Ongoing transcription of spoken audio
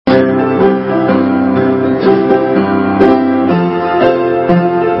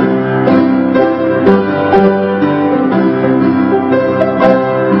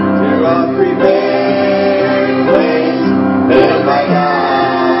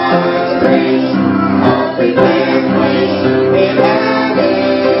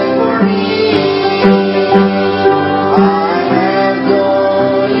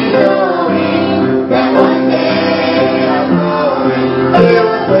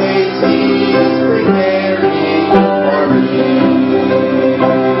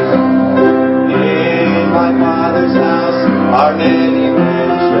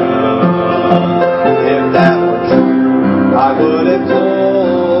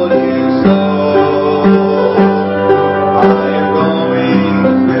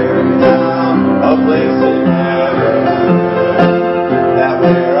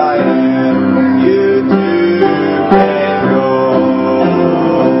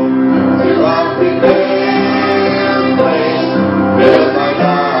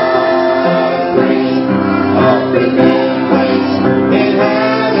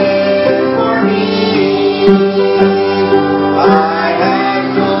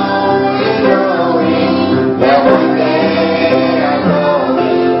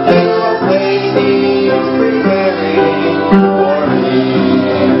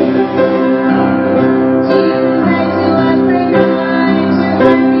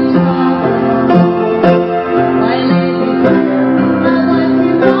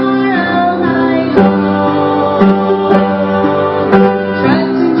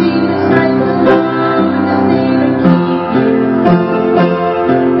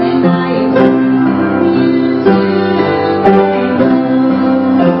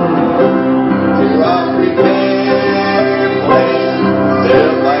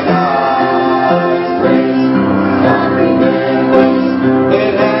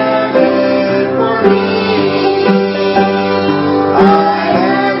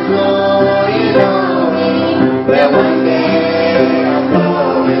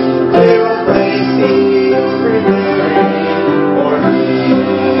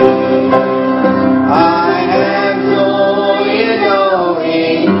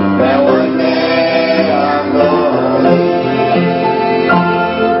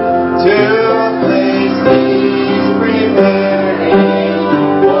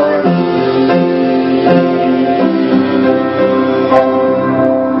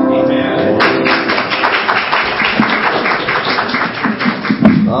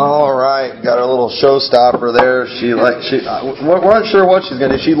Showstopper there. We're not sure what she's going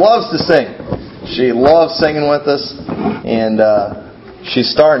to do. She loves to sing. She loves singing with us, and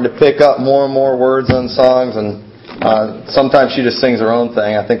she's starting to pick up more and more words on songs. And sometimes she just sings her own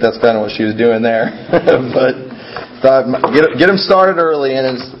thing. I think that's kind of what she was doing there. But get them started early,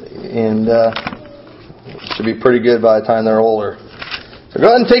 and should be pretty good by the time they're older. So go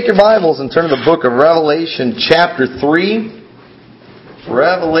ahead and take your Bibles and turn to the book of Revelation, chapter 3.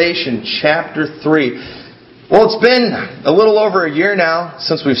 Revelation chapter 3. Well, it's been a little over a year now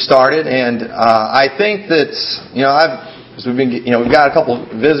since we've started, and I think that we've got a couple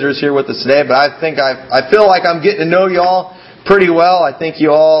visitors here with us today, but I feel like I'm getting to know you all pretty well. I think you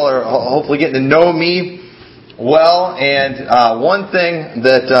all are hopefully getting to know me well, and one thing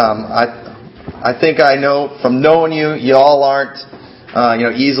that I think I know from knowing you, you all aren't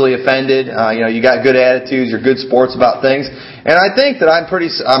easily offended. You got good attitudes. You're good sports about things. And I think that I'm pretty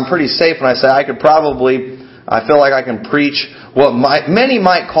safe when I say I feel like I can preach what many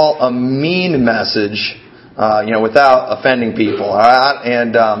might call a mean message, without offending people. All right?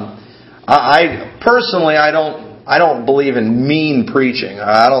 And I personally, I don't believe in mean preaching.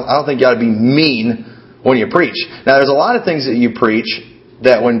 I don't think you ought to be mean when you preach. Now, there's a lot of things that you preach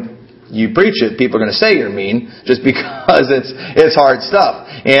that when you preach it, people are going to say you're mean just because it's hard stuff.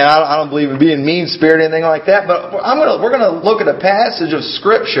 And I don't believe in being mean-spirited or anything like that. But we're going to look at a passage of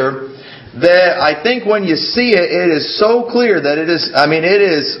Scripture that I think when you see it, it is so clear that it is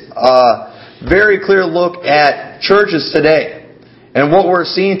a very clear look at churches today and what we're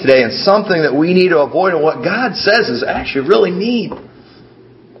seeing today, and something that we need to avoid, and what God says is actually really mean.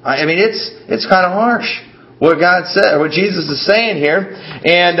 It's kind of harsh what God said, what Jesus is saying here.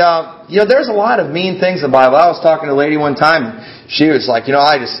 And there's a lot of mean things in the Bible. I was talking to a lady one time. She was like,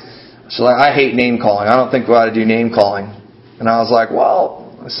 I hate name calling. I don't think we ought to do name calling. And I was like,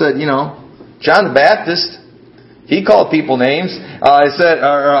 well, I said, John the Baptist, he called people names. I said,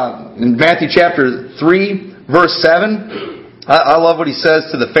 in Matthew chapter 3, verse 7. I love what he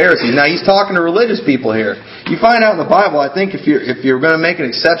says to the Pharisees. Now, he's talking to religious people here. You find out in the Bible, I think if you're going to make an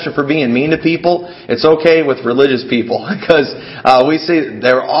exception for being mean to people, it's okay with religious people, because we see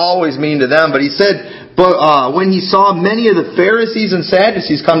they're always mean to them. But he said, when he saw many of the Pharisees and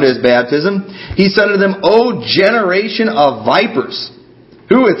Sadducees come to his baptism, he said to them, O generation of vipers,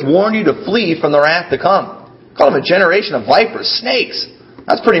 who hath warned you to flee from the wrath to come? Call them a generation of vipers, snakes.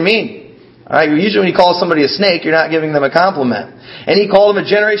 That's pretty mean. Alright, usually when you call somebody a snake, you're not giving them a compliment. And he called them a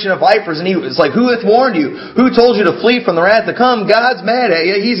generation of vipers, and he was like, who hath warned you? Who told you to flee from the wrath to come? God's mad at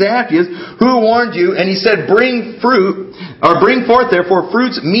you. He's after you. Who warned you? And he said, bring forth therefore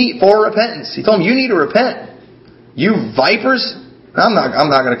fruits meet for repentance. He told them, you need to repent. You vipers? I'm not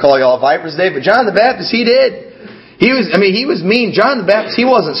going to call you all vipers today, but John the Baptist, he did. He was mean. John the Baptist, he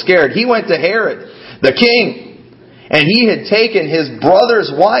wasn't scared. He went to Herod, the king, and he had taken his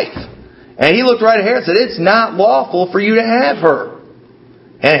brother's wife. And he looked right at Herod and said, it's not lawful for you to have her.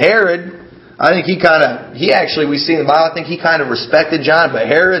 And Herod, I think we see in the Bible, I think he kind of respected John, but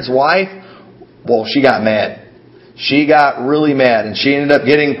Herod's wife, well, she got mad. She got really mad, and she ended up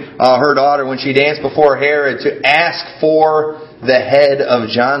getting her daughter, when she danced before Herod, to ask for the head of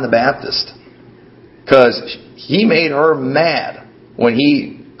John the Baptist. Because he made her mad when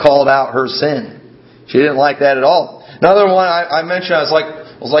he called out her sin. She didn't like that at all. Another one I mentioned, I was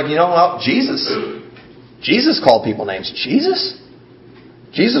like, you know what? Jesus called people names. Jesus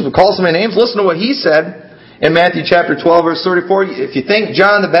would call somebody names. Listen to what he said in Matthew chapter 12, verse 34. If you think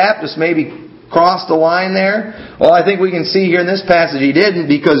John the Baptist maybe crossed the line there, well, I think we can see here in this passage he didn't,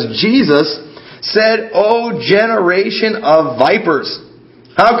 because Jesus said, O generation of vipers,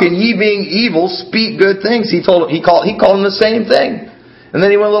 how can ye being evil speak good things? He called them the same thing. And then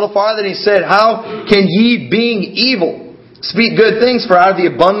he went a little farther and he said, how can ye being evil speak good things? For out of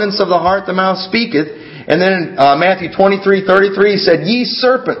the abundance of the heart the mouth speaketh. And then in Matthew 23:33 he said, ye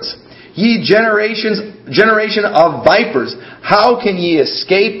serpents, ye generation of vipers, how can ye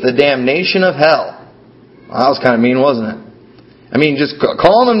escape the damnation of hell? Well, that was kind of mean, wasn't it? Just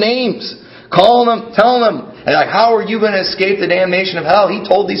calling them names. Calling them, telling them, and like, how are you going to escape the damnation of hell? He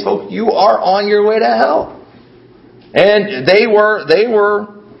told these folks, you are on your way to hell. And they were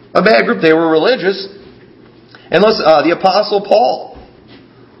a bad group. They were religious. And listen, the Apostle Paul.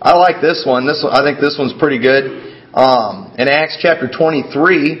 I like this one. I think this one's pretty good. In Acts chapter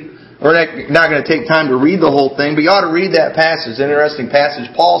 23, we're not going to take time to read the whole thing, but you ought to read that passage. It's an interesting passage.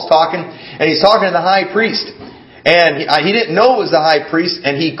 Paul's talking, and he's talking to the high priest. And he didn't know it was the high priest,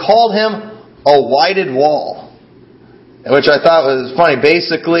 and he called him a whited wall, which I thought was funny.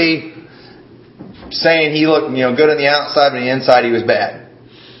 Basically, saying he looked, good on the outside, but on the inside he was bad.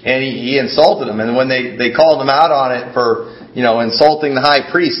 And he insulted him. And when they called him out on it for, insulting the high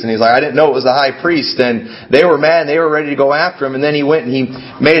priest, and he's like, I didn't know it was the high priest. And they were mad, and they were ready to go after him. And then he went and he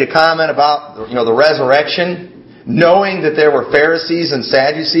made a comment about, the resurrection, knowing that there were Pharisees and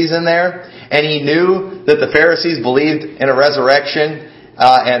Sadducees in there. And he knew that the Pharisees believed in a resurrection,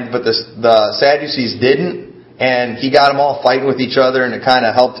 but the Sadducees didn't. And he got them all fighting with each other, and it kind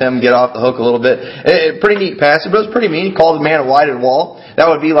of helped him get off the hook a little bit. Pretty neat passage, but it was pretty mean. He called the man a whited wall. That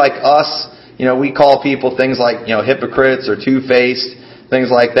would be like us. We call people things like, hypocrites or two-faced,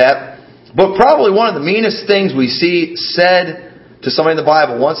 things like that. But probably one of the meanest things we see said to somebody in the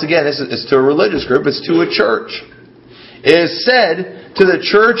Bible, once again, this is to a religious group, it's to a church. It is said to the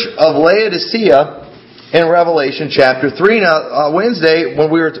church of Laodicea in Revelation chapter 3. Now, Wednesday,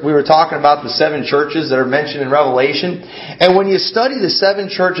 when we were talking about the 7 churches that are mentioned in Revelation, and when you study the 7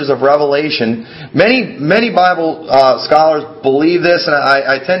 churches of Revelation, many Bible scholars believe this, and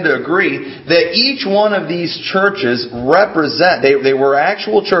I tend to agree, that each one of these churches represent, they were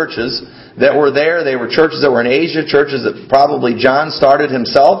actual churches that were there. They were churches that were in Asia, churches that probably John started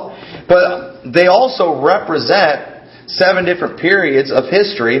himself, but they also represent 7 different periods of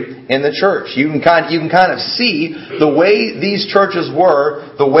history in the church. You can kind of see the way these churches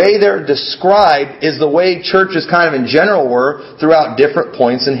were, the way they're described is the way churches kind of in general were throughout different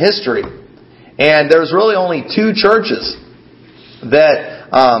points in history. And there's really only 2 churches that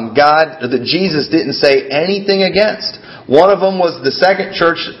that Jesus didn't say anything against. One of them was the second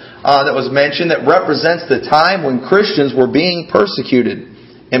church that was mentioned that represents the time when Christians were being persecuted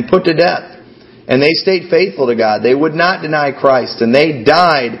and put to death. And they stayed faithful to God. They would not deny Christ. And they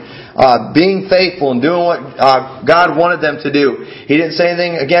died being faithful and doing what God wanted them to do. He didn't say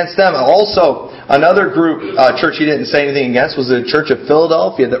anything against them. Also, another church he didn't say anything against was the Church of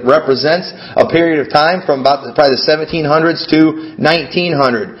Philadelphia that represents a period of time from about probably the 1700s to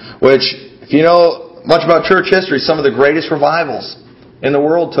 1900. Which, if you know much about church history, some of the greatest revivals in the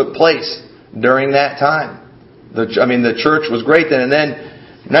world took place during that time. The church was great then. And then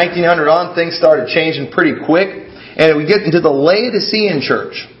 1900 on, things started changing pretty quick, and we get into the Laodicean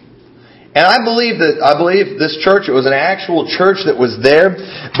church. And I believe this church, it was an actual church that was there,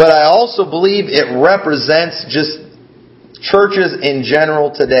 but I also believe it represents just churches in general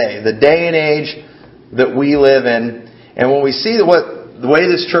today, the day and age that we live in. And when we see the way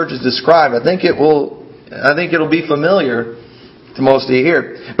this church is described, I think it'll be familiar to most of you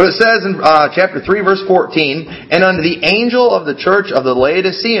here. But it says in chapter 3, verse 14, "And unto the angel of the church of the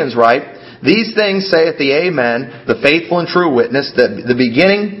Laodiceans write, These things saith the Amen, the faithful and true witness, the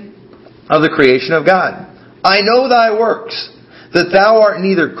beginning of the creation of God. I know thy works, that thou art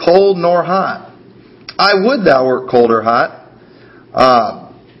neither cold nor hot. I would thou wert cold or hot. I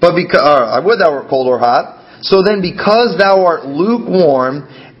would thou wert cold or hot. So then, because thou art lukewarm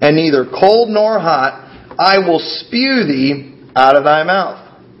and neither cold nor hot, I will spew thee out of thy mouth."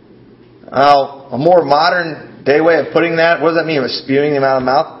 Now, a more modern day way of putting that, what does that mean? Spewing him out of the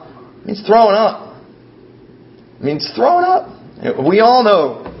mouth? It means throwing up. It means throwing up. We all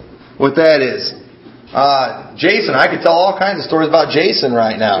know what that is. Jason, I could tell all kinds of stories about Jason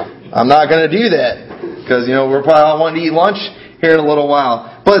right now. I'm not going to do that because, we're probably all wanting to eat lunch here in a little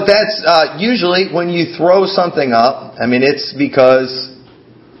while. But that's usually when you throw something up, it's because,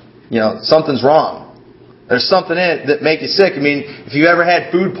 something's wrong. There's something in it that makes you sick. If you ever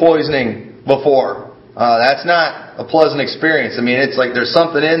had food poisoning before, that's not a pleasant experience. It's like there's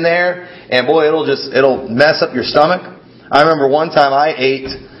something in there, and boy, it'll mess up your stomach. I remember one time I ate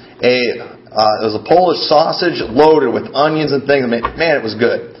it was a Polish sausage loaded with onions and things. Man, it was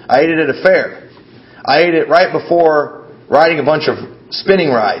good. I ate it at a fair. I ate it right before riding a bunch of spinning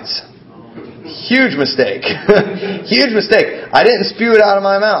rides. Huge mistake. Huge mistake. I didn't spew it out of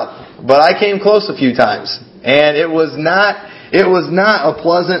my mouth, but I came close a few times, and it was not a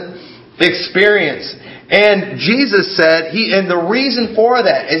pleasant experience. And Jesus said, and the reason for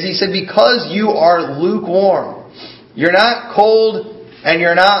that is He said, because you are lukewarm. You're not cold and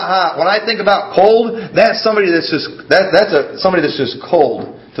you're not hot. When I think about cold, that's somebody that's just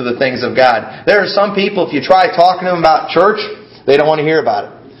cold to the things of God. There are some people, if you try talking to them about church, they don't want to hear about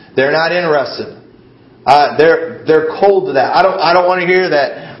it. They're not interested. They're cold to that. I don't want to hear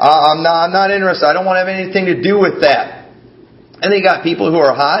that. I'm not interested. I don't want to have anything to do with that. And then you got people who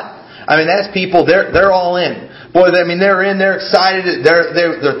are hot. That's people. They're all in. Boy, they're in. They're excited.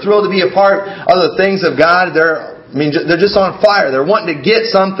 They're thrilled to be a part of the things of God. They're just on fire. They're wanting to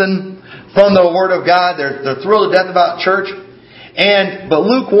get something from the Word of God. They're thrilled to death about church. But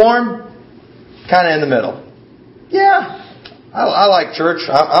lukewarm, kind of in the middle. Yeah, I like church.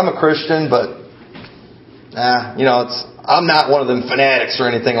 I'm a Christian, but I'm not one of them fanatics or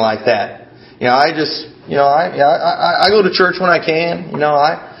anything like that. I go to church when I can.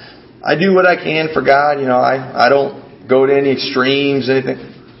 I do what I can for God. I don't go to any extremes, anything.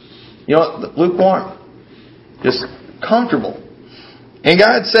 Lukewarm. Just comfortable. And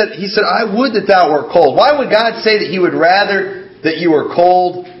God said, He said, I would that thou wert cold. Why would God say that He would rather that you were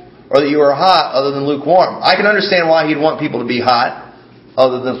cold or that you were hot other than lukewarm? I can understand why He'd want people to be hot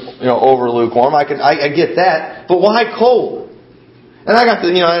other than, over lukewarm. I get that. But why cold? And I got to,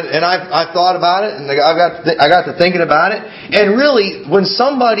 I thought about it, and I got to thinking about it. And really, one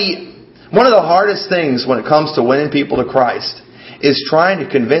of the hardest things when it comes to winning people to Christ is trying to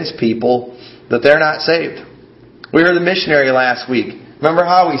convince people that they're not saved. We heard the missionary last week. Remember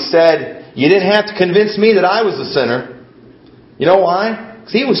how he said, you didn't have to convince me that I was a sinner. You know why?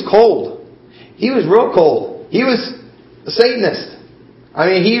 Because he was cold. He was real cold. He was a Satanist.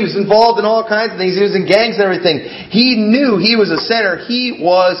 He was involved in all kinds of things. He was in gangs and everything. He knew he was a sinner. He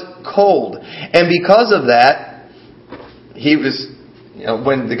was cold. And because of that, he was,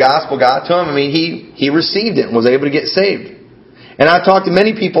 when the gospel got to him, he received it and was able to get saved. And I've talked to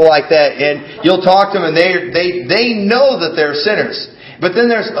many people like that, and you'll talk to them and they know that they're sinners. But then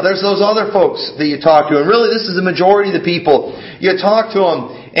there's those other folks that you talk to, and really this is the majority of the people. You talk to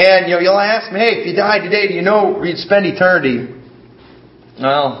them, and you'll ask them, hey, if you died today, do you know where you'd spend eternity?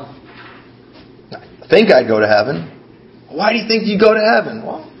 Well, I think I'd go to heaven. Why do you think you'd go to heaven?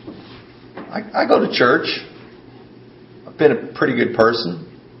 Well, I go to church. I've been a pretty good person.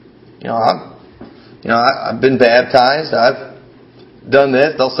 I've been baptized. I've done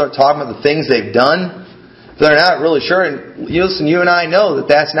this. They'll start talking about the things they've done. They're not really sure. And listen, you and I know that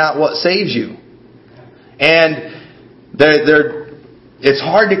that's not what saves you. And it's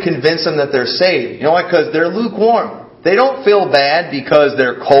hard to convince them that they're saved. You know why? Because they're lukewarm. They don't feel bad because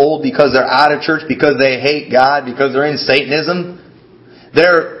they're cold, because they're out of church, because they hate God, because they're in Satanism.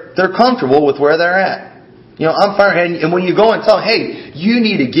 They're comfortable with where they're at. I'm fine. And when you go and tell them, hey, you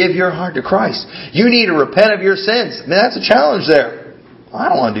need to give your heart to Christ. You need to repent of your sins. That's a challenge there. I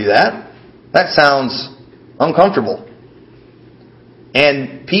don't want to do that. That sounds uncomfortable.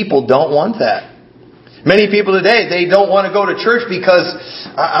 And people don't want that. Many people today, they don't want to go to church because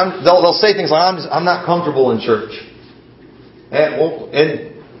they'll say things like, I'm not comfortable in church. And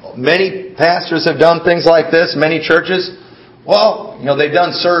many pastors have done things like this, many churches. Well, they've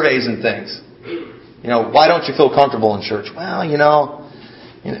done surveys and things. Why don't you feel comfortable in church? Well,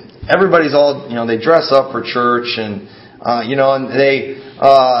 everybody's all, they dress up for church and, and they,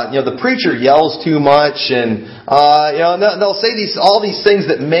 the preacher yells too much and, they'll say all these things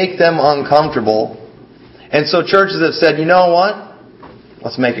that make them uncomfortable. And so churches have said, you know what?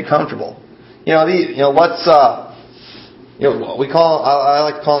 Let's make it comfortable. I like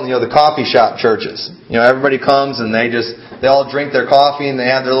to call them, the coffee shop churches. Everybody comes and they all drink their coffee and they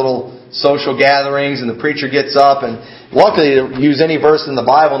have their little social gatherings and the preacher gets up and luckily they use any verse in the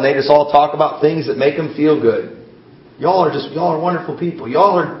Bible and they just all talk about things that make them feel good. Y'all are wonderful people.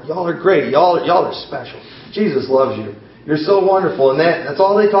 Y'all are great. Y'all are special. Jesus loves you. You're so wonderful, and that's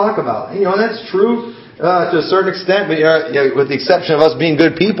all they talk about. And that's true to a certain extent, but with the exception of us being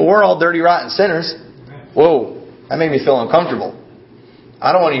good people, we're all dirty, rotten sinners. Whoa, that made me feel uncomfortable.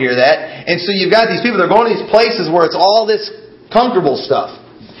 I don't want to hear that. And so you've got these people, they're going to these places where it's all this comfortable stuff.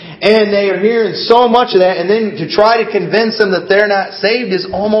 And they are hearing so much of that, and then to try to convince them that they're not saved is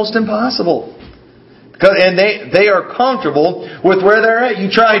almost impossible. And they are comfortable with where they're at. You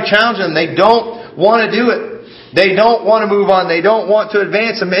try to challenge them, they don't want to do it. They don't want to move on. They don't want to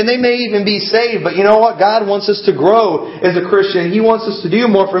advance them. And they may even be saved. But you know what? God wants us to grow as a Christian. He wants us to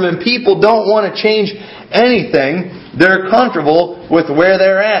do more for Him. People don't want to change anything. They're comfortable with where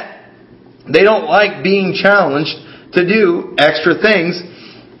they're at. They don't like being challenged to do extra things.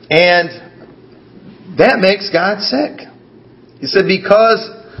 And that makes God sick. He said, because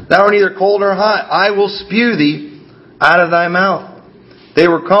thou art neither cold nor hot, I will spew thee out of thy mouth. They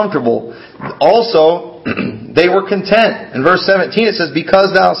were comfortable. Also, they were content. In verse 17 it says,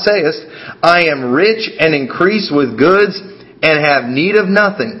 because thou sayest, I am rich and increase with goods and have need of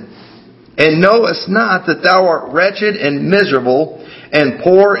nothing, and knowest not that thou art wretched and miserable and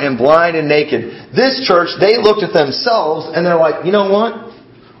poor and blind and naked. This church, they looked at themselves and they're like, you know what?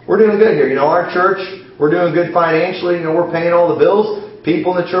 We're doing good here. Our church, we're doing good financially. We're paying all the bills.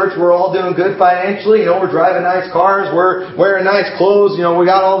 People in the church, we're all doing good financially. We're driving nice cars. We're wearing nice clothes. We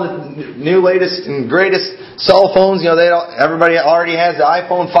got all the new latest and greatest cell phones. Everybody already has the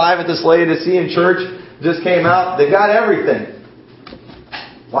iPhone 5 at this lady to see in church. Just came out. They've got everything.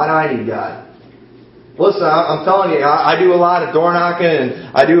 Why do I need God? Listen, I'm telling you, I do a lot of door knocking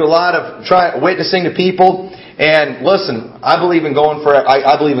and I do a lot of witnessing to people. And listen, I believe in going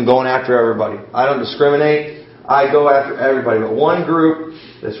after everybody. I don't discriminate. I go after everybody. But one group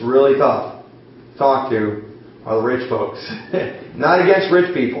that's really tough to talk to are the rich folks. Not against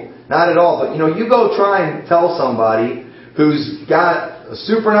rich people. Not at all. But you go try and tell somebody who's got a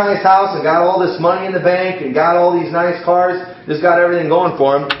super nice house and got all this money in the bank and got all these nice cars, just got everything going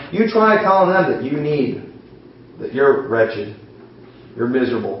for them. You try telling them that that you're wretched, you're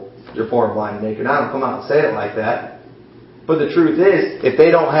miserable, you're poor and blind and naked. I don't come out and say it like that. But the truth is, if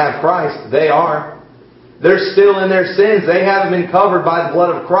they don't have Christ, they are. They're still in their sins. They haven't been covered by the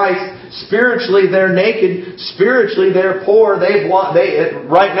blood of Christ. Spiritually, they're naked. Spiritually, they're poor.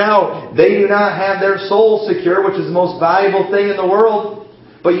 Right now, they do not have their soul secure, which is the most valuable thing in the world.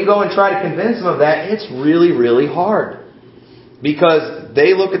 But you go and try to convince them of that, it's really, really hard. Because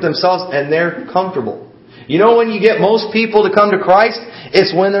they look at themselves and they're comfortable. When you get most people to come to Christ,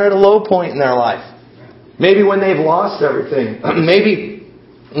 it's when they're at a low point in their life. Maybe when they've lost everything. Maybe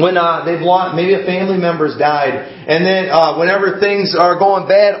when maybe a family member's died, and then whenever things are going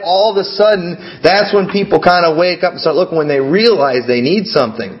bad, all of a sudden, that's when people kind of wake up and start looking, when they realize they need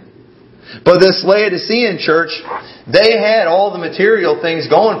something. But this Laodicean church, they had all the material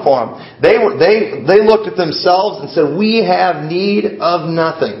things going for them. They looked at themselves and said, we have need of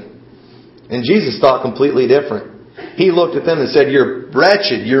nothing. And Jesus thought completely different. He looked at them and said, you're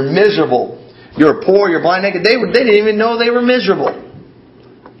wretched, you're miserable, you're poor, you're blind, naked. They didn't even know they were miserable.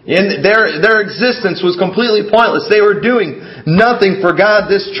 And their existence was completely pointless. They were doing nothing for God.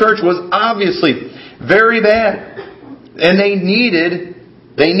 This church was obviously very bad. And they needed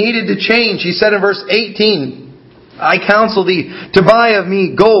to change. He said in verse 18, I counsel thee to buy of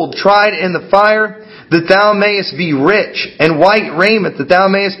me gold tried in the fire, that thou mayest be rich, and white raiment, that thou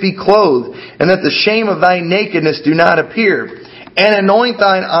mayest be clothed, and that the shame of thy nakedness do not appear. And anoint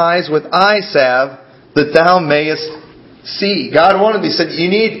thine eyes with eye salve, that thou mayest see. God wanted me. He said, you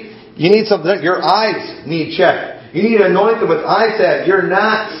need something. Your eyes need checked. You need to anoint them with eye salve. You're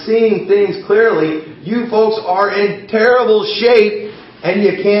not seeing things clearly. You folks are in terrible shape, and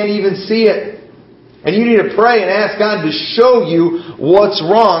you can't even see it. And you need to pray and ask God to show you what's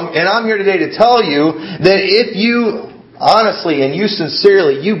wrong. And I'm here today to tell you that if you honestly and you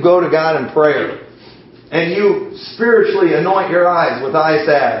sincerely, you go to God in prayer and you spiritually anoint your eyes with eye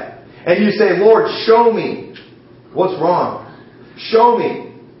salve and you say, Lord, show me what's wrong. Show me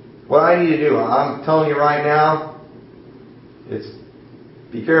what I need to do, I'm telling you right now, is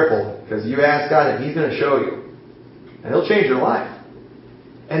be careful. Because you ask God that He's going to show you. And He'll change your life.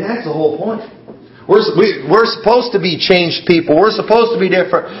 And that's the whole point. We're supposed to be changed people. We're supposed to be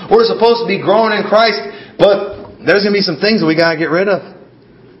different. We're supposed to be growing in Christ. But there's going to be some things that we got to get rid of.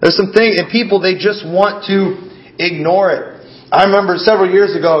 There's some things, and people, they just want to ignore it. I remember several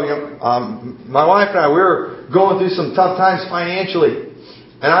years ago, my wife and I, we were going through some tough times financially.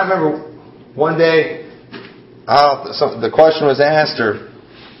 And I remember one day, the question was asked, or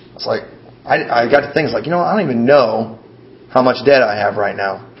I was like, I got to think, I don't even know how much debt I have right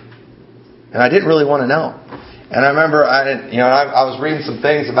now. And I didn't really want to know. And I remember I was reading some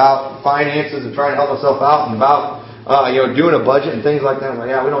things about finances and trying to help myself out and about doing a budget and things like that. I'm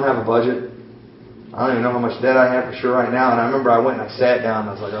like, we don't have a budget. I don't even know how much debt I have for sure right now. And I remember I went and I sat down and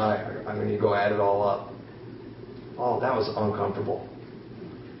I was like, all right, I'm going to go add it all up. Oh, that was uncomfortable.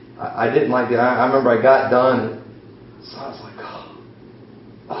 I didn't like it. I remember I got done. So I was like,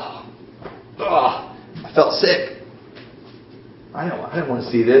 I felt sick. I didn't want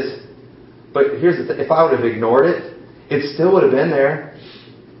to see this. But here's the thing. If I would have ignored it, it still would have been there.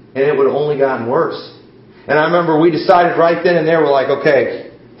 And it would have only gotten worse. And I remember we decided right then and there, we're like,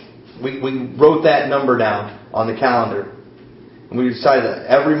 okay, we wrote that number down on the calendar. And we decided that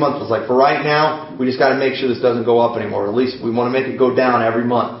every month was like, for right now, we just got to make sure this doesn't go up anymore. At least we want to make it go down every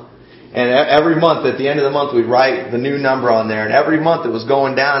month. And every month, at the end of the month, we'd write the new number on there. And every month it was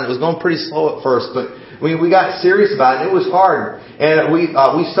going down. It was going pretty slow at first, but we got serious about it. It was hard. And we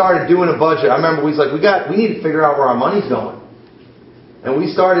started doing a budget. I remember we was like, we need to figure out where our money's going. And we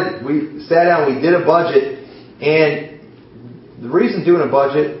sat down, we did a budget. And the reason doing a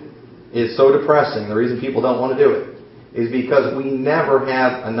budget is so depressing, the reason people don't want to do it, is because we never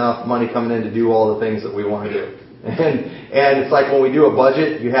have enough money coming in to do all the things that we want to do. And it's like when we do a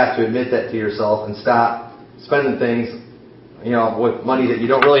budget, you have to admit that to yourself and stop spending things, with money that you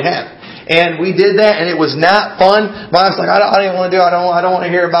don't really have. And we did that, and it was not fun. My wife's like, I don't even want to do it. I don't want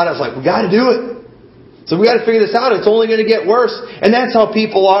to hear about it. It's like, we got to do it. So we got to figure this out. It's only going to get worse. And that's how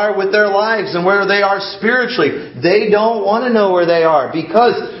people are with their lives and where they are spiritually. They don't want to know where they are,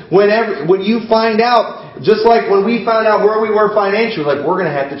 because when you find out, just like when we found out where we were financially, like, we're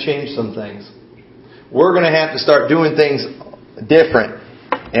going to have to change some things. We're going to have to start doing things different.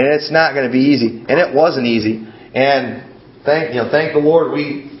 And it's not going to be easy. And it wasn't easy. And thank the Lord,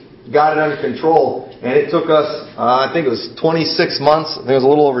 we got it under control. And it took us, I think it was 26 months. I think it was a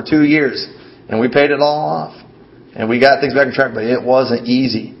little over 2 years. And we paid it all off. And we got things back on track. But it wasn't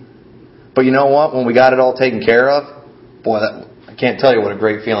easy. But you know what? When we got it all taken care of, boy, I can't tell you what a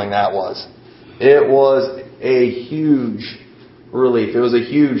great feeling that was. It was a huge relief. It was a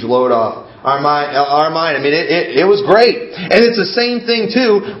huge load off our mind. I mean, it was great. And it's the same thing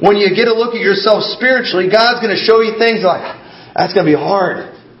too. When you get a look at yourself spiritually, God's going to show you things like, that's going to be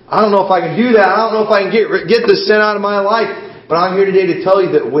hard. I don't know if I can do that. I don't know if I can get this sin out of my life. But I'm here today to tell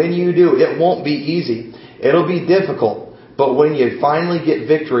you that when you do, it won't be easy. It'll be difficult. But when you finally get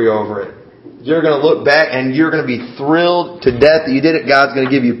victory over it, you're going to look back and you're going to be thrilled to death that you did it. God's going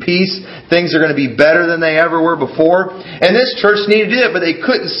to give you peace. Things are going to be better than they ever were before. And this church needed to do it, but they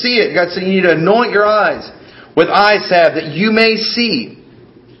couldn't see it. God said, you need to anoint your eyes with eye salve that you may see.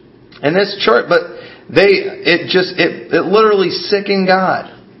 And this church, but it literally sickened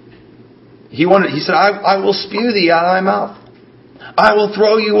God. He said, I will spew thee out of my mouth. I will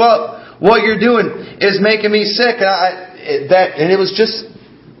throw you up. What you're doing is making me sick. And it was just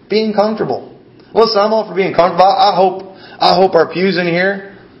being comfortable. Listen, I'm all for being comfortable. I hope our pews in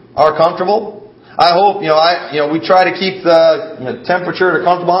here are comfortable. I hope, we try to keep the temperature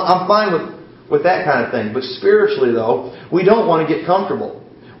comfortable. I'm fine with that kind of thing. But spiritually, though, we don't want to get comfortable.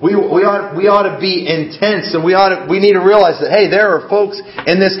 We ought to be intense, and we need to realize that, hey, there are folks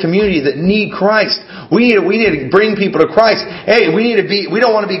in this community that need Christ. We need to bring people to Christ. Hey, we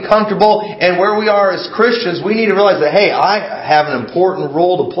don't want to be comfortable, and where we are as Christians, we need to realize that, hey, I have an important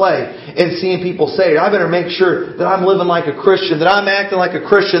role to play in seeing people saved. I better make sure that I'm living like a Christian, that I'm acting like a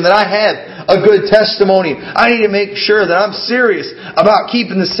Christian, that I have a good testimony. I need to make sure that I'm serious about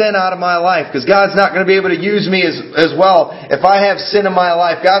keeping the sin out of my life, because God's not going to be able to use me as well if I have sin in my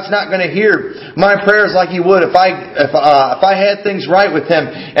life. God's not going to hear my prayers like He would if I had things right with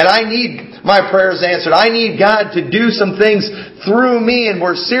Him. And I need my prayers answered. I need God to do some things through me, and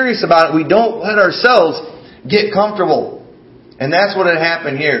we're serious about it. We don't let ourselves get comfortable. And that's what had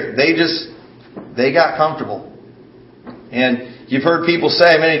happened here. They got comfortable. And you've heard people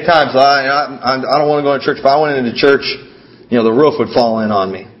say many times, I don't want to go to church. If I went into church, the roof would fall in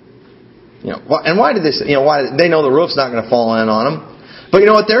on me. And why did they say, why they know the roof's not going to fall in on them? But you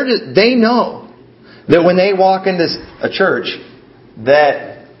know what? They know that when they walk into a church,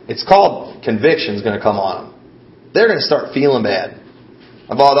 that it's called conviction is going to come on them. They're going to start feeling bad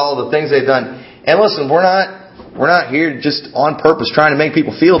about all the things they've done. And listen, we're not here just on purpose trying to make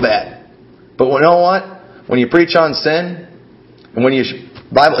people feel bad. But you know what? When you preach on sin, and when you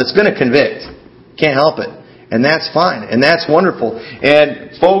Bible, it's going to convict. Can't help it. And that's fine. And that's wonderful.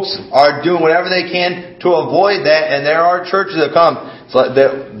 And folks are doing whatever they can to avoid that. And there are churches that come. So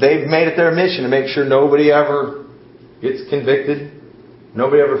they've made it their mission to make sure nobody ever gets convicted.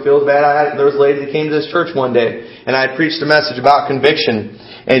 Nobody ever feels bad. There was a lady that came to this church one day, and I had preached a message about conviction.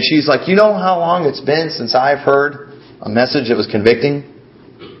 And she's like, you know how long it's been since I've heard a message that was convicting?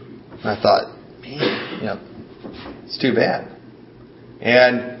 And I thought, man, it's too bad.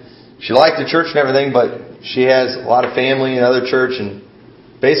 And she liked the church and everything, but she has a lot of family in another church, and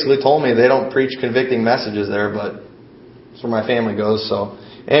basically told me they don't preach convicting messages there, but that's where my family goes. So,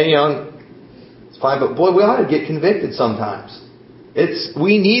 and it's fine. But boy, we ought to get convicted sometimes.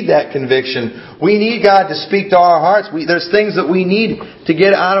 We need that conviction. We need God to speak to our hearts. There's things that we need to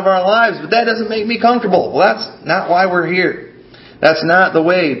get out of our lives, but that doesn't make me comfortable. Well, that's not why we're here. That's not the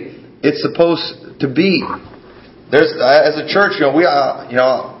way it's supposed to be. As a church, we ought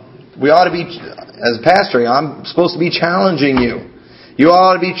to be, as a pastor, I'm supposed to be challenging you. You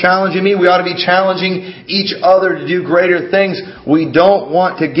ought to be challenging me. We ought to be challenging each other to do greater things. We don't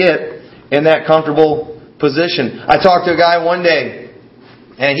want to get in that comfortable position. I talked to a guy one day,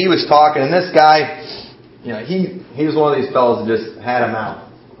 and he was talking, and this guy, he was one of these fellows that just had a mouth.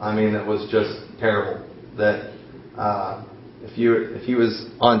 I mean, it was just terrible. That if he was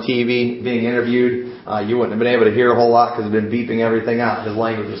on TV being interviewed, you wouldn't have been able to hear a whole lot because he'd been beeping everything out. His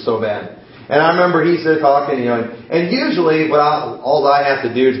language was so bad. And I remember he said talking, and usually all I have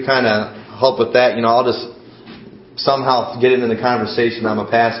to do to kind of help with that, I'll just somehow get into the conversation. I'm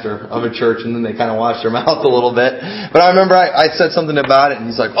a pastor of a church, and then they kind of wash their mouth a little bit. But I remember I said something about it, and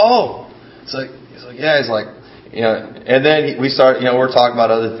he's like, "Oh," he's like, "Yeah," he's like, and then we started, we're talking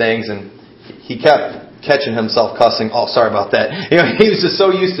about other things, and he kept catching himself cussing. Oh, sorry about that. He was just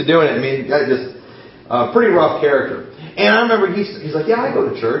so used to doing it. I mean, just pretty rough character. And I remember he's like, "Yeah, I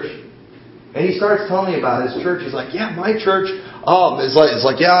go to church." And he starts telling me about his church. He's like, "Yeah, my church, it's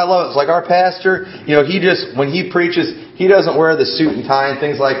like, yeah, I love it. It's like our pastor, when he preaches, he doesn't wear the suit and tie and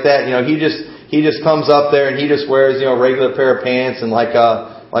things like that. He just comes up there and he just wears, a regular pair of pants and like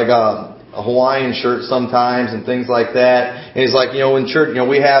a Hawaiian shirt sometimes and things like that." And he's like, in church,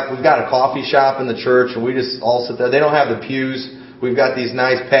 we've got a coffee shop in the church, and we just all sit there. They don't have the pews. We've got these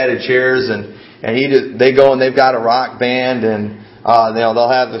nice padded chairs, and they go and they've got a rock band, and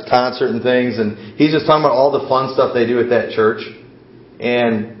they'll have the concert and things, and he's just talking about all the fun stuff they do at that church,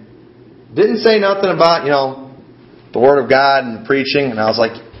 and didn't say nothing about the Word of God and preaching. And I was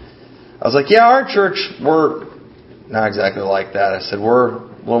like, yeah, our church, we're not exactly like that. I said, we're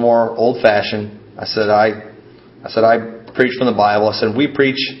a little more old fashioned. I said I preach from the Bible. I said we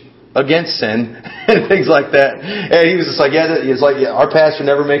preach against sin and things like that. And he was just like, yeah, our pastor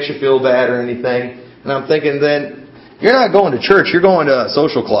never makes you feel bad or anything. And I'm thinking, then you're not going to church, you're going to a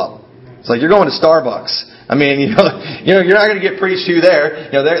social club. It's like you're going to Starbucks. I mean, you're not going to get preached to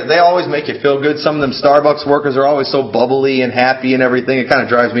there. They always make you feel good. Some of them Starbucks workers are always so bubbly and happy and everything. It kind of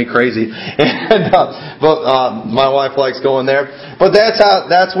drives me crazy. But my wife likes going there. But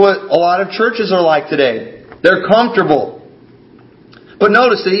that's what a lot of churches are like today. They're comfortable. But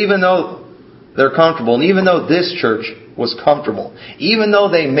notice that even though they're comfortable, and even though this church was comfortable, even though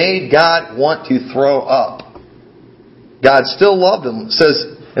they made God want to throw up, God still loved them. It says,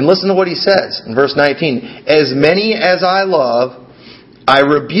 and listen to what He says in verse 19. "As many as I love, I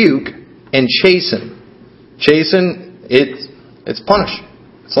rebuke and chasten." Chasten, it's punish.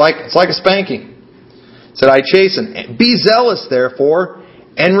 It's like a spanking. It said, "I chasten. Be zealous, therefore,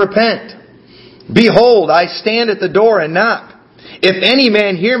 and repent. Behold, I stand at the door and knock. If any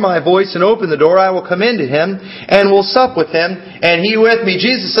man hear my voice and open the door, I will come into him and will sup with him, and he with me."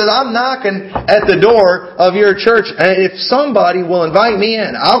 Jesus says, I'm knocking at the door of your church, and if somebody will invite me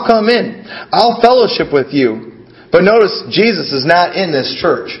in, I'll come in. I'll fellowship with you. But notice, Jesus is not in this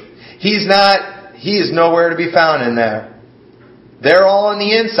church. He is nowhere to be found in there. They're all on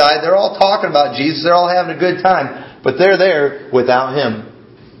the inside. They're all talking about Jesus. They're all having a good time. But they're there without Him.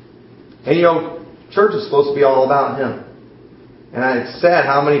 And church is supposed to be all about Him. And it's sad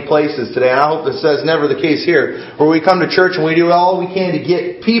how many places today, and I hope this is never the case here, where we come to church and we do all we can to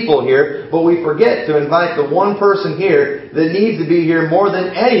get people here, but we forget to invite the one person here that needs to be here more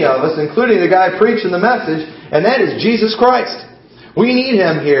than any of us, including the guy preaching the message, and that is Jesus Christ. We need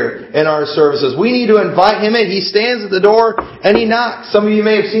Him here in our services. We need to invite Him in. He stands at the door and He knocks. Some of you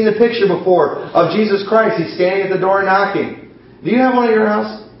may have seen the picture before of Jesus Christ. He's standing at the door knocking. Do you have one at your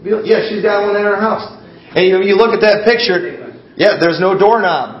house? Yeah, she's got one in her house. And you look at that picture, yeah, there's no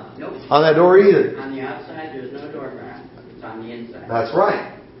doorknob on that door either. On the outside, there's no doorknob. It's on the inside. That's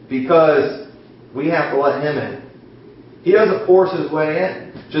right. Because we have to let Him in. He doesn't force His way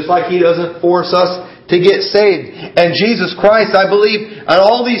in. Just like He doesn't force us to get saved. And Jesus Christ, I believe, at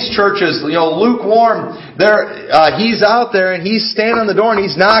all these churches, lukewarm, He's out there and He's standing on the door and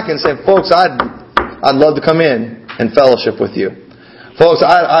He's knocking, saying, folks, I'd love to come in and fellowship with you. Folks,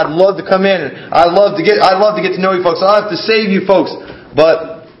 I'd love to come in and I'd love to get to know you folks. I'd love to save you folks.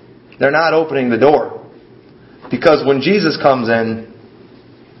 But they're not opening the door. Because when Jesus comes in,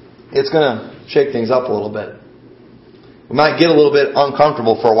 it's going to shake things up a little bit. We might get a little bit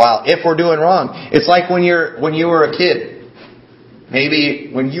uncomfortable for a while if we're doing wrong. It's like when you were a kid.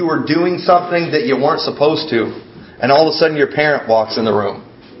 Maybe when you were doing something that you weren't supposed to, and all of a sudden your parent walks in the room.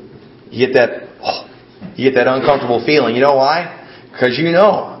 You get that uncomfortable feeling. You know why? Because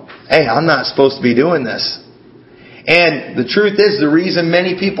hey, I'm not supposed to be doing this. And the truth is, the reason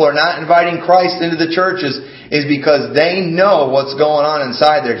many people are not inviting Christ into the churches is because they know what's going on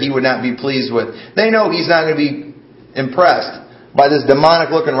inside there He would not be pleased with. They know He's not going to be impressed by this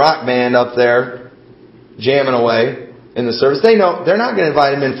demonic-looking rock band up there jamming away in the service. They know they're not going to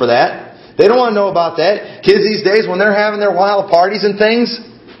invite Him in for that. They don't want to know about that. Kids these days, when they're having their wild parties and things,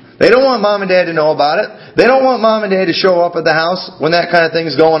 they don't want mom and dad to know about it. They don't want mom and dad to show up at the house when that kind of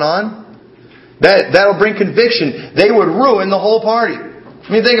thing's going on. That'll bring conviction. They would ruin the whole party. I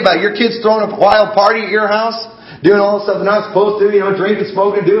mean, think about it. Your kid's throwing a wild party at your house, doing all the stuff they're not supposed to, drinking,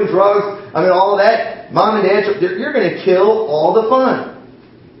 smoking, doing drugs. I mean, all of that. Mom and dad, you're going to kill all the fun.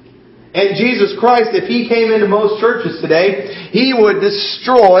 And Jesus Christ, if He came into most churches today, He would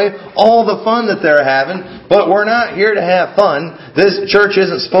destroy all the fun that they're having. But we're not here to have fun. This church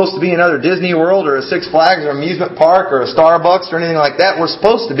isn't supposed to be another Disney World or a Six Flags or amusement park or a Starbucks or anything like that. We're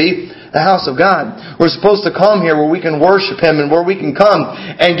supposed to be the house of God. We're supposed to come here where we can worship Him and where we can come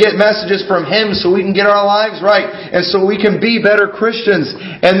and get messages from Him so we can get our lives right and so we can be better Christians.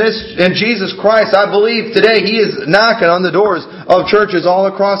 And Jesus Christ, I believe today He is knocking on the doors of churches all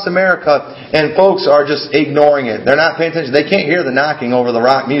across America, and folks are just ignoring it. They're not paying attention. They can't hear the knocking over the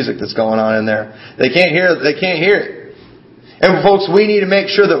rock music that's going on in there. They can't hear it. And folks, we need to make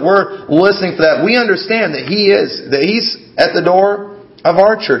sure that we're listening for that. We understand that He's at the door of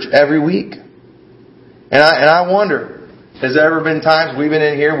our church every week. And I wonder, has there ever been times we've been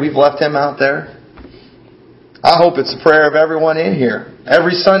in here, we've left Him out there? I hope it's a prayer of everyone in here.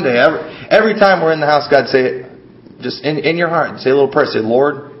 Every Sunday, every time we're in the house, God, say it just in your heart. Say a little prayer. Say,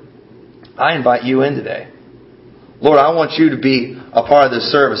 Lord, I invite You in today. Lord, I want You to be a part of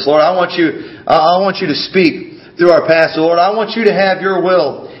this service. Lord, I want You to speak through our pastor. Lord, I want You to have Your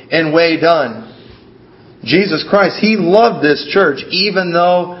will and way done. Jesus Christ, He loved this church even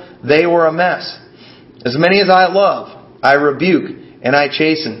though they were a mess. As many as I love, I rebuke and I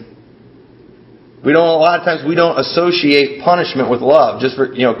chasten. A lot of times we don't associate punishment with love. Just for,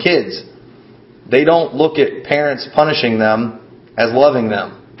 kids. They don't look at parents punishing them as loving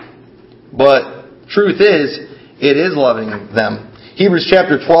them. But truth is, it is loving them. Hebrews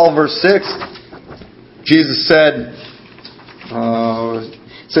chapter 12 verse 6, Jesus said,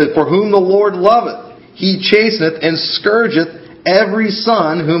 for whom the Lord loveth, He chasteneth and scourgeth every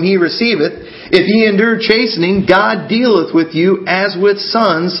son whom He receiveth. If ye endure chastening, God dealeth with you as with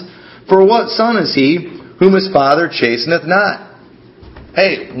sons. For what son is he whom his father chasteneth not?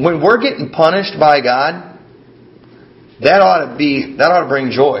 Hey, when we're getting punished by God, that ought to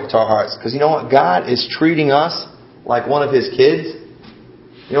bring joy to our hearts. Because you know what? God is treating us like one of His kids.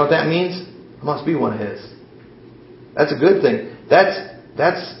 You know what that means? I must be one of His. That's a good thing. That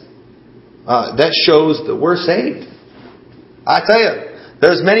shows that we're saved. I tell you,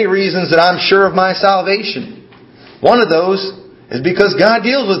 there's many reasons that I'm sure of my salvation. One of those is because God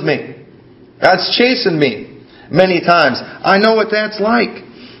deals with me. God's chastened me many times. I know what that's like.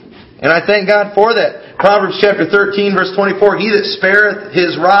 And I thank God for that. Proverbs chapter 13 verse 24, He that spareth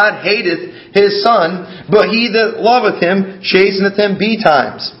his rod hateth his son, but he that loveth him chasteneth him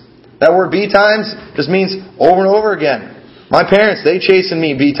betimes. That word betimes just means over and over again. My parents, they chastened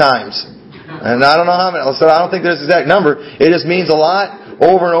me betimes. And I don't know how many, so I don't think there's an exact number. It just means a lot,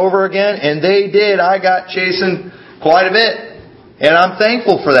 over and over again. And they did. I got chastened quite a bit. And I'm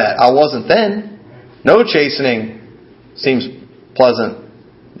thankful for that. I wasn't then. No chastening seems pleasant.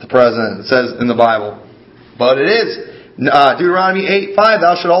 The President says in the Bible. But it is. Deuteronomy 8:5,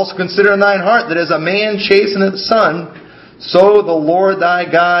 thou shalt also consider in thine heart that as a man chasteneth son, so the Lord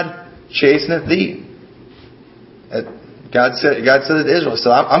thy God chasteneth thee. God said to Israel,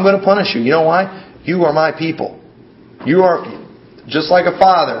 so I'm going to punish you. You know why? You are my people. You are just like a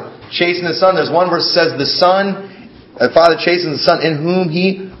father chasing his son. There's one verse that says, the father chastens the son in whom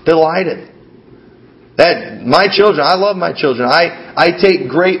he delighted. That my children, I love my children. I take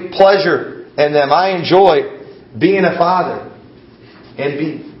great pleasure in them. I enjoy being a father. And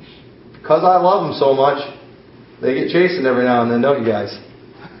because I love them so much, they get chastened every now and then, don't you guys?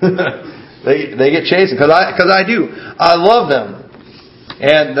 they get chastened because I do. I love them.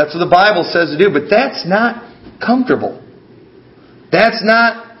 And that's what the Bible says to do. But that's not comfortable. That's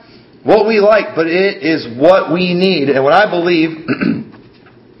not what we like, but it is what we need. And what I believe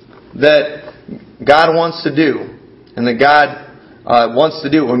that God wants to do, and that God wants to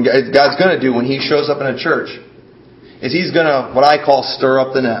do, when God's going to do when He shows up in a church, is He's going to, what I call, stir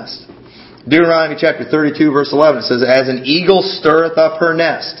up the nest. Deuteronomy chapter 32 verse 11, it says, as an eagle stirreth up her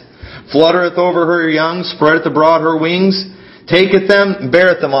nest, fluttereth over her young, spreadeth abroad her wings, taketh them, and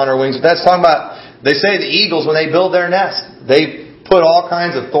beareth them on her wings. But that's talking about, they say the eagles, when they build their nest, they put all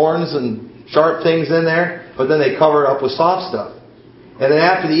kinds of thorns and sharp things in there, but then they cover it up with soft stuff. And then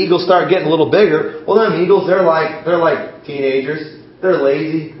after the eagles start getting a little bigger, well, them eagles, they're like teenagers. They're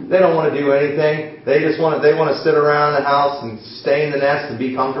lazy. They don't want to do anything. They want to sit around the house and stay in the nest and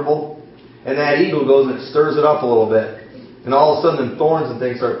be comfortable. And that eagle goes and it stirs it up a little bit. And all of a sudden, the thorns and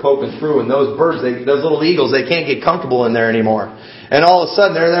things start poking through. And those birds, those little eagles, they can't get comfortable in there anymore. And all of a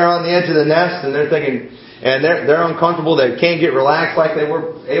sudden, they're there on the edge of the nest, and they're thinking, and they're uncomfortable. They can't get relaxed like they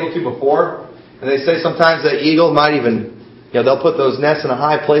were able to before. And they say sometimes that eagle might even, they'll put those nests in a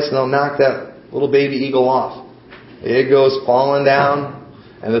high place and they'll knock that little baby eagle off. It goes falling down,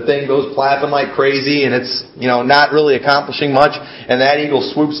 and the thing goes flapping like crazy, and it's, not really accomplishing much. And that eagle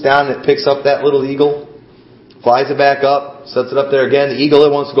swoops down and it picks up that little eagle, flies it back up, sets it up there again. The eagle,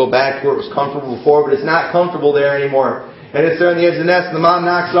 it wants to go back where it was comfortable before, but it's not comfortable there anymore. And it's there on the edge of the nest, and the mom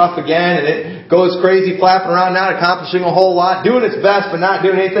knocks it off again, and it goes crazy, flapping around, not accomplishing a whole lot, doing its best, but not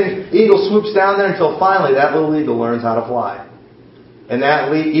doing anything. The eagle swoops down there until finally that little eagle learns how to fly. And that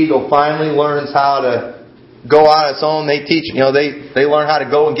eagle finally learns how to go on its own. They teach, they learn how to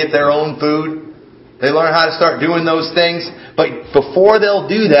go and get their own food. They learn how to start doing those things. But before they'll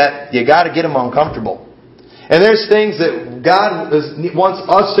do that, you got to get them uncomfortable. And there's things that God wants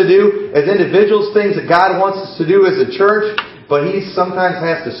us to do as individuals, things that God wants us to do as a church, but He sometimes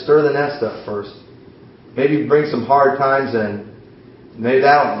has to stir the nest up first. Maybe bring some hard times in. Maybe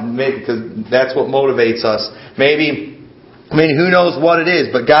because that's what motivates us. Who knows what it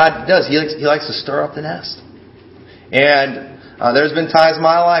is, but God does. He likes to stir up the nest. And there's been times in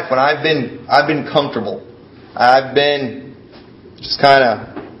my life when I've been comfortable. I've been just kind of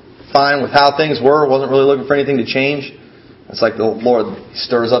fine with how things were. Wasn't really looking for anything to change. It's like the Lord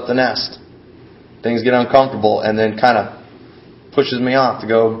stirs up the nest. Things get uncomfortable, and then kind of pushes me off to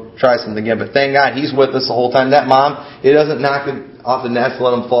go try something again. But thank God He's with us the whole time. That mom, it doesn't knock it off the nest and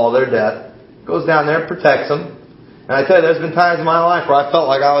let them fall to their death. Goes down there and protects them. And I tell you, there's been times in my life where I felt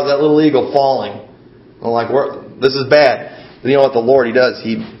like I was that little eagle falling. I'm like, this is bad. But you know what the Lord, He does?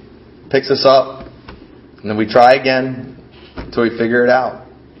 He picks us up, and then we try again until we figure it out.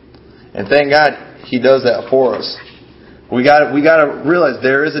 And thank God He does that for us. We got to realize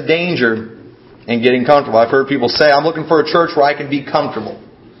there is a danger in getting comfortable. I've heard people say, I'm looking for a church where I can be comfortable.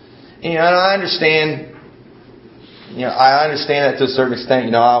 And I understand. I understand that to a certain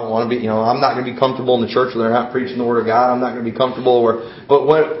extent. I want to be. I'm not going to be comfortable in the church where they're not preaching the Word of God. I'm not going to be comfortable where. But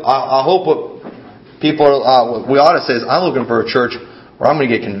I hope what people what we ought to say is, I'm looking for a church where I'm going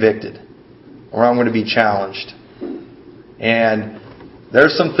to get convicted, where I'm going to be challenged. And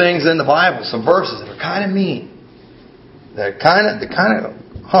there's some things in the Bible, some verses that are kind of mean. They're kind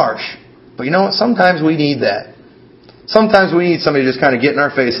of harsh. But you know what? Sometimes we need that. Sometimes we need somebody to just kind of get in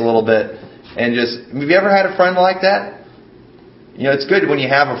our face a little bit. And have you ever had a friend like that? It's good when you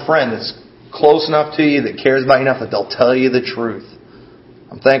have a friend that's close enough to you, that cares about you enough that they'll tell you the truth.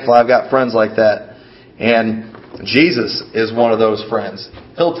 I'm thankful I've got friends like that. And Jesus is one of those friends.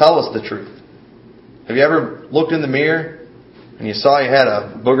 He'll tell us the truth. Have you ever looked in the mirror and you saw you had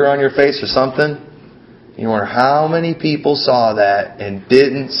a booger on your face or something? You wonder how many people saw that and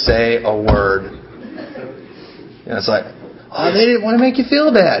didn't say a word. It's like, they didn't want to make you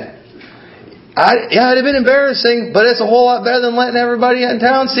feel bad. It'd have been embarrassing, but it's a whole lot better than letting everybody in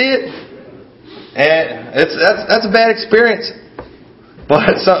town see it. And that's a bad experience.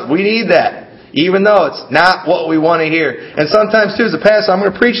 But we need that, even though it's not what we want to hear. And sometimes, too, as a pastor, I'm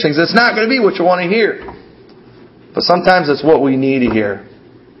going to preach things. It's not going to be what you want to hear. But sometimes it's what we need to hear.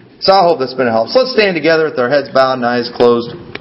 So I hope that's been a help. So let's stand together with our heads bowed and eyes closed.